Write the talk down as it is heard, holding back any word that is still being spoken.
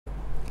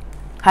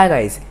Hi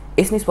guys,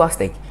 it's me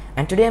Swastik,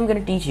 and today I'm going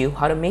to teach you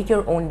how to make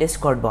your own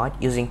Discord bot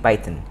using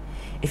Python.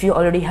 If you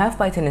already have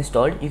Python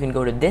installed, you can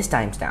go to this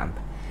timestamp.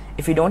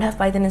 If you don't have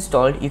Python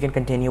installed, you can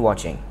continue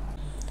watching.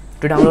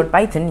 To download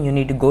Python, you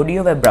need to go to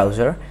your web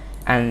browser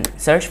and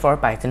search for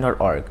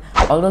python.org.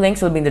 All the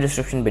links will be in the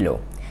description below.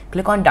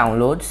 Click on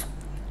downloads,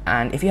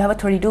 and if you have a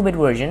 32-bit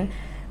version,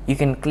 you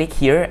can click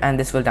here and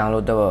this will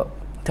download the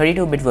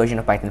 32-bit version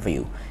of Python for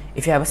you.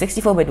 If you have a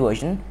 64-bit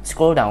version,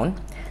 scroll down,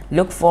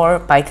 look for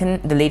Python,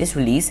 the latest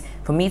release.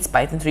 For me, it's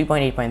Python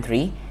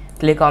 3.8.3.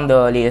 Click on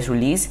the latest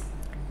release,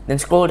 then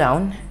scroll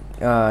down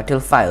till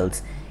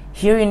files.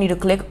 Here you need to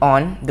click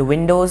on the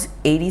Windows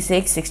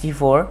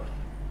 86/64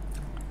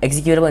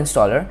 executable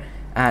installer,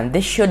 and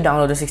this should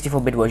download the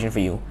 64-bit version for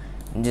you.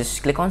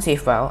 Just click on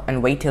save file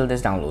and wait till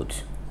this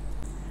downloads.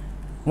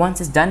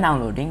 Once it's done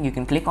downloading, you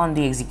can click on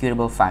the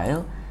executable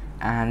file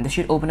and this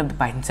should open up the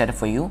Python setup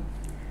for you.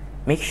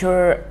 Make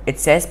sure it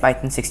says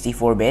Python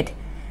 64-bit,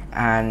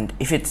 and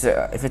if it's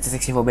a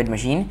 64-bit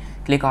machine,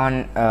 click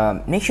on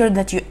make sure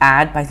that you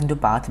add Python to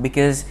path,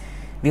 because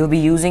we'll be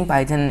using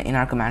Python in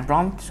our command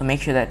prompt, so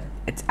make sure that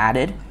it's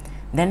added.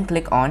 Then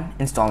click on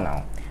install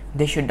now.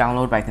 This should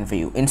download Python for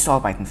you, install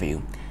Python for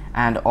you,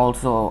 and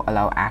also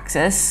allow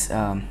access.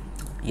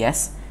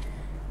 Yes,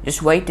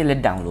 just wait till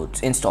it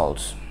downloads,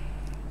 installs.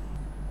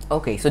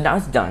 Okay, so now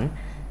it's done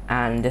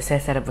and the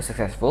setup was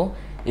successful.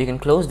 You can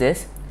close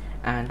this,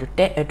 and to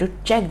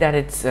check that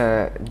it's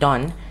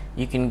done,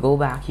 you can go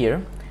back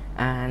here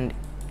and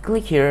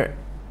click here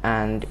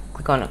and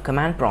click on a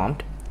command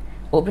prompt.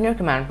 Open your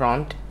command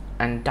prompt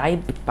and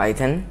type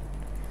Python,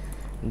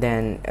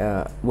 then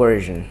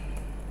version.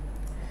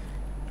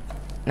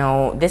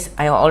 Now this,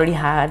 I already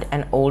had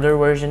an older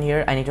version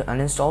here. I need to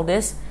uninstall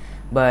this,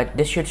 but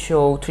this should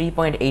show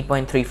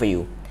 3.8.3 for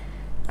you.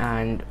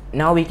 And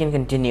now we can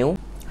continue.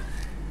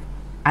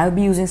 I'll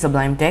be using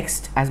Sublime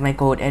Text as my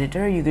code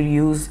editor. You could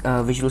use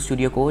Visual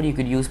Studio Code, you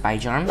could use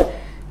PyCharm.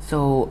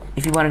 So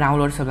if you want to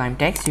download Sublime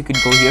Text, you could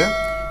go here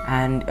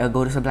and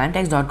go to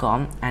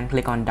sublimetext.com and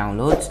click on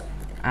downloads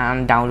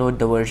and download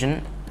the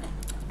version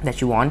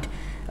that you want,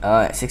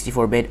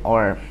 64-bit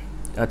or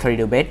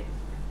 32-bit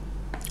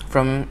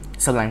from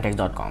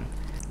sublimetext.com.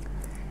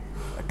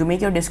 To make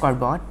your Discord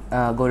bot,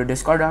 go to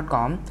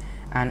discord.com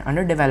and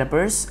under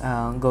developers,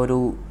 go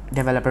to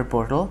developer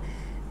portal.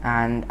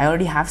 And I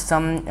already have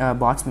some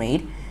bots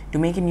made. To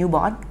make a new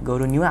bot, go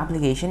to new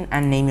application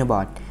and name your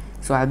bot.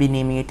 So I'll be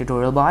naming it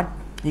tutorial bot.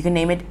 You can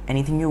name it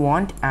anything you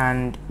want,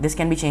 and this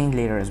can be changed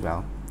later as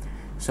well.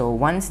 So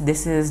once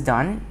this is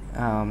done,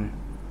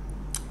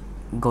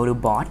 go to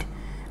bot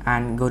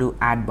and go to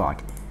add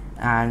bot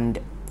and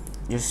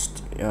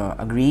just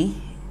agree.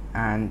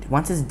 And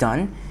once it's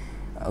done,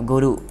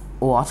 go to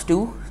OAuth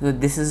 2. So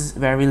this is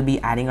where we'll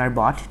be adding our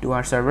bot to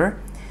our server,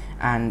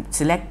 and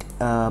select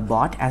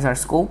bot as our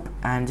scope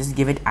and just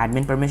give it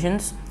admin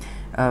permissions,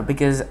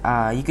 because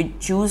you could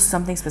choose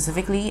something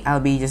specifically. I'll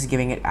be just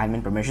giving it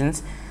admin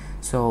permissions.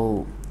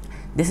 So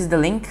this is the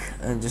link.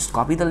 Just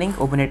copy the link,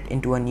 open it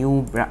into a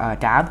new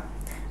tab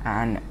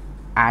and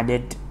add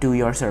it to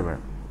your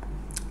server.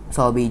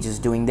 So I'll be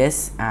just doing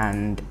this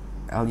and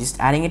I'll just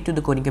adding it to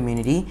the coding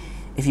community.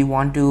 If you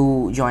want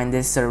to join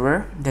this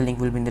server, the link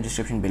will be in the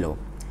description below.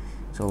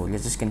 So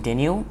let's just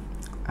continue,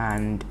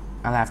 and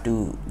I'll have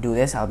to do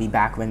this. I'll be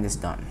back when this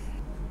is done.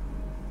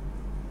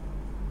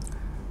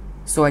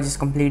 So I just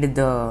completed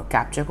the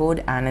captcha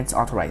code and it's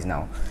authorized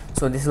now.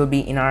 So this will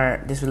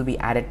be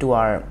added to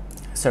our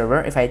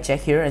server. If I check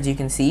here, as you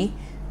can see,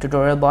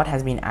 tutorial bot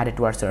has been added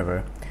to our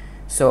server.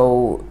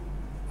 So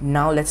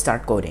now let's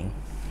start coding.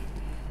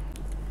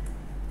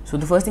 So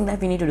the first thing that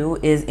we need to do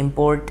is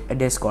import a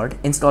Discord,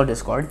 install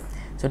Discord.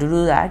 So to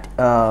do that,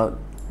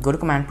 go to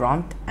command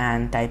prompt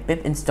and type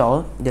pip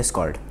install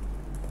Discord.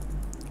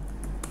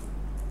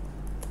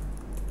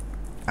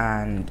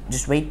 And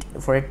just wait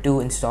for it to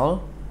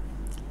install.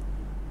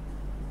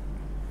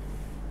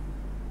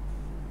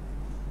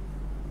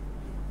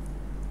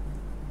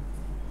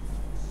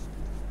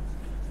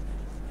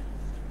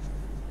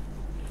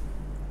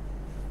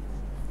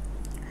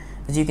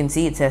 As you can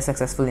see, it says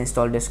successfully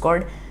installed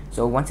Discord.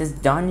 So once it's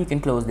done, you can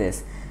close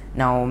this.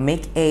 Now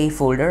make a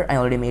folder. I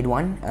already made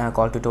one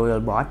called tutorial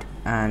bot,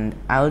 and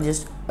I'll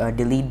just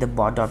delete the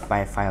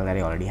bot.py file that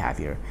I already have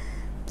here.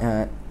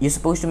 You're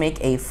supposed to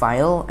make a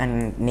file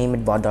and name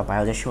it bot.py.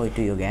 I'll just show it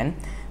to you again.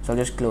 So I'll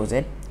just close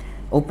it.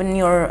 Open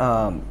your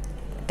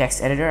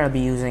text editor. I'll be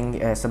using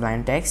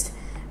Sublime Text,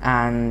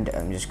 and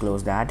just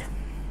close that.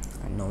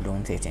 No,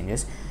 don't save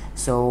changes.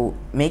 So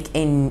make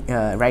a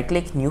right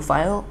click, new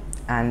file,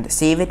 and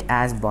save it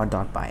as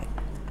bot.py.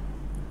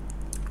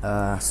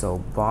 So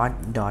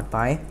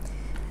bot.py,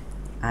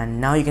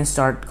 and now you can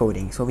start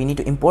coding. So we need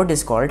to import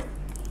Discord,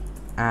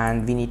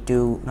 and we need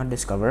to not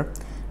discover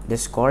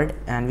Discord,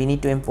 and we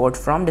need to import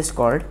from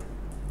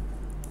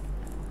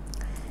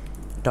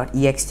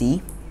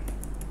discord.ext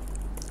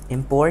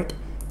import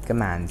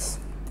commands.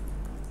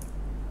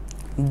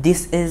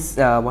 This is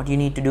what you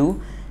need to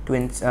do to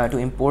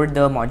import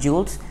the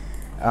modules.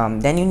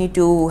 Then you need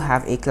to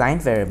have a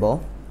client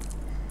variable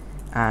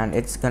and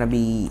it's gonna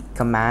be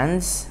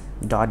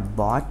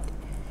commands.bot,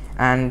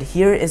 and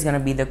here is gonna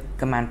be the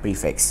command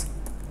prefix.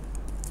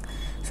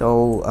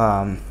 So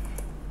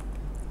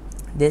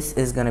this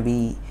is gonna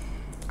be,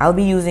 I'll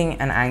be using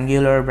an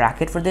angular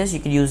bracket for this. You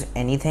could use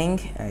anything,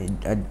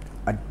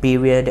 a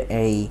period,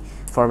 a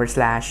forward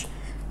slash.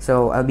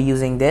 So I'll be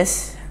using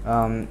this.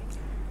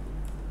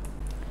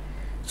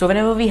 So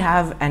whenever we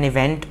have an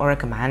event or a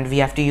command, we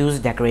have to use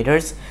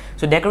decorators.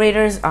 So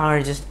decorators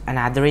are just an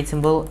 @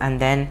 symbol and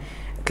then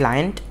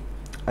client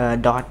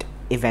dot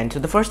event. So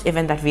the first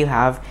event that we'll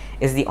have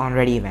is the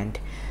onReady event.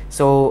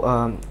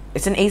 So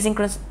it's an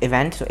asynchronous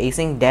event. So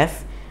async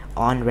def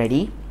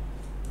onReady.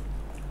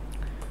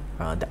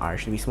 The R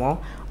should be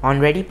small.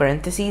 onReady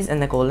parentheses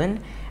and the colon,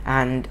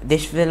 and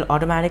this will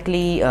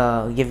automatically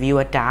give you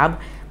a tab,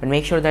 but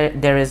make sure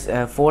that there is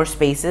 4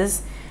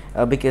 spaces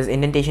because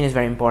indentation is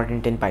very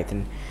important in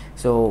Python.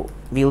 So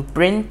we'll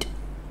print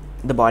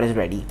the bot is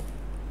ready.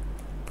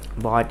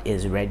 Bot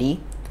is ready,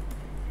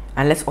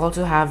 and let's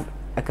also have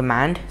a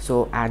command.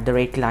 So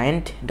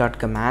 @client dot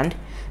command.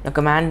 Now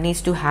command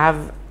needs to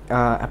have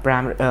a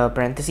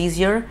parentheses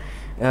here.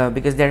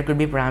 Because there could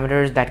be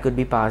parameters that could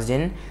be passed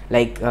in,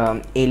 like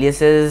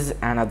aliases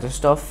and other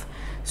stuff.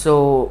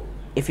 So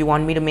if you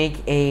want me to make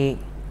a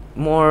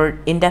more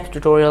in-depth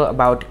tutorial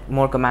about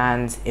more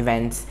commands,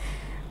 events,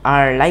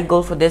 our like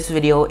goal for this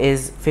video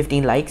is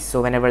 15 likes.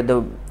 So whenever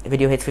the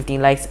video hits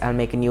 15 likes, I'll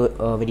make a new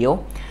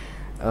video.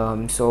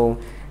 So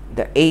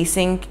the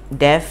async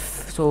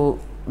def, so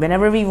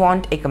whenever we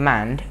want a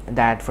command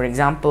that, for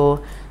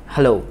example,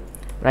 hello,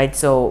 right?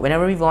 So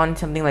whenever we want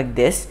something like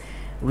this,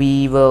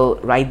 we will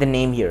write the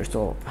name here.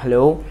 So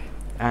hello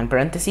and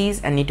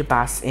parentheses, and need to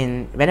pass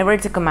in, whenever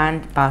it's a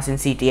command, pass in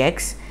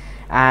ctx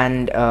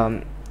and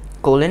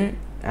colon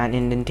and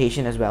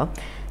indentation as well.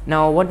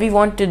 Now what we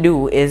want to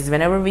do is,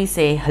 whenever we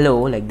say hello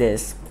like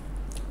this,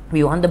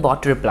 we want the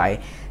bot to reply.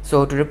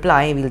 So to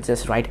reply, we'll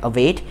just write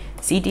await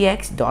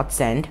ctx dot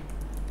send.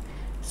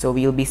 So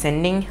we'll be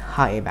sending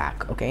hi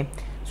back. Okay,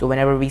 so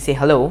whenever we say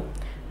hello,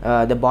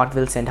 the bot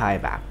will send hi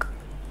back.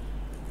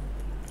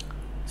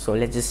 So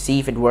let's just see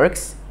if it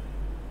works.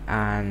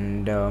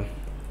 And the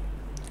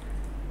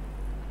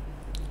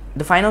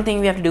final thing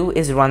we have to do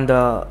is run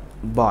the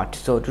bot.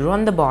 So to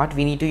run the bot,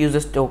 we need to use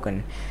this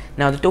token.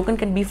 Now the token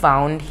can be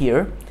found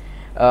here,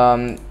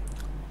 right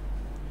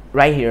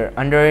here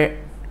under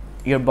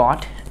your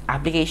bot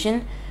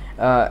application,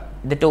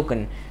 the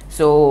token.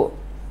 So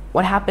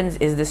what happens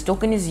is, this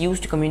token is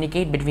used to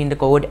communicate between the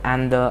code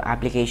and the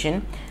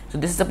application. So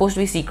this is supposed to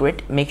be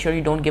secret. Make sure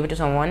you don't give it to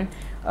someone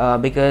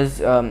because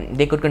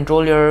they could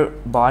control your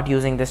bot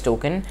using this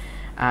token.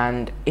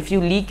 And if you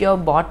leak your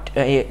bot,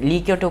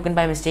 leak your token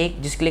by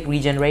mistake, just click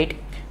regenerate.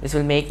 This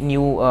will make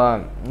new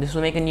this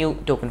will make a new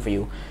token for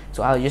you.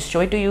 So I'll just show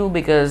it to you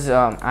because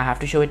I have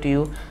to show it to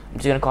you. I'm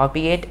just gonna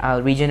copy it.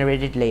 I'll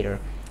regenerate it later.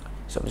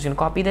 So I'm just gonna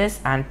copy this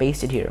and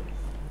paste it here.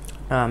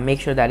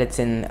 Make sure that it's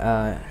in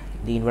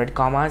the inverted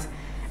commas,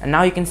 and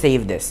now you can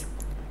save this.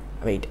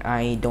 Wait,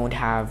 I don't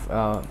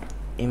have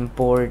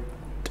import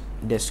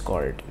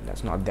Discord.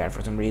 That's not there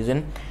for some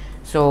reason.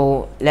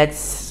 So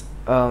let's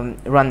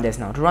run this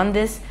now. To run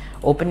this,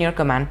 open your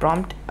command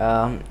prompt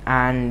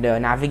and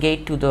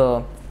navigate to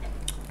the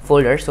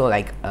folder. So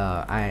like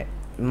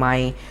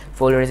my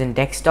folder is in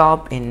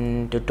desktop,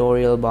 in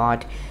tutorial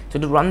bot. So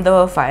to run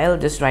the file,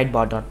 just write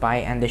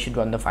bot.py and this should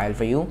run the file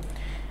for you.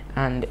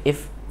 And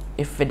if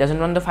it doesn't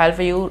run the file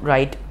for you,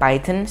 write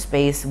python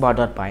space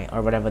bot.py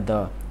or whatever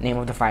the name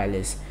of the file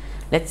is.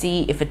 Let's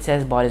see if it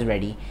says bot is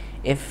ready.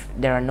 If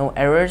there are no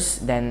errors,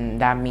 then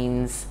that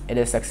means it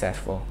is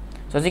successful.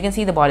 So as you can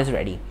see, the bot is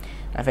ready.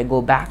 Now if I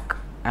go back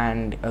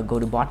and go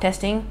to bot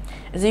testing,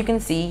 as you can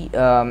see,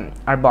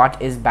 our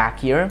bot is back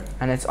here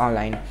and it's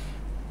online.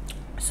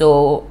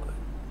 So,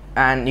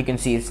 and you can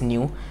see it's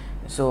new.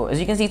 So as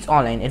you can see, it's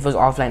online. It was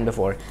offline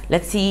before.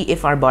 Let's see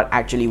if our bot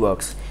actually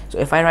works. So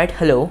if I write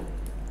hello,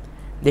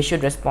 they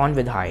should respond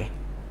with hi.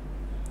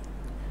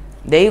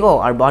 There you go,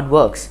 our bot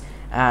works.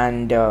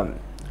 And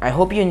I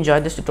hope you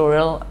enjoyed this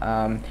tutorial.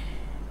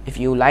 If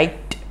you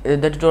liked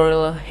the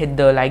tutorial, hit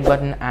the like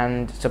button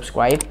and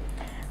subscribe.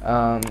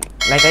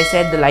 Like I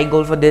said, the like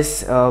goal for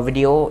this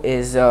video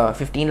is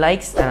 15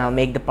 likes, and I'll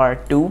make the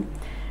part 2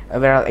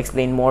 where I'll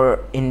explain more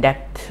in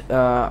depth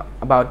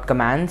about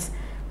commands.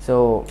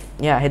 So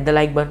yeah, hit the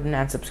like button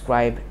and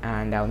subscribe,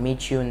 and I'll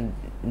meet you in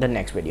the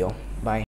next video. Bye.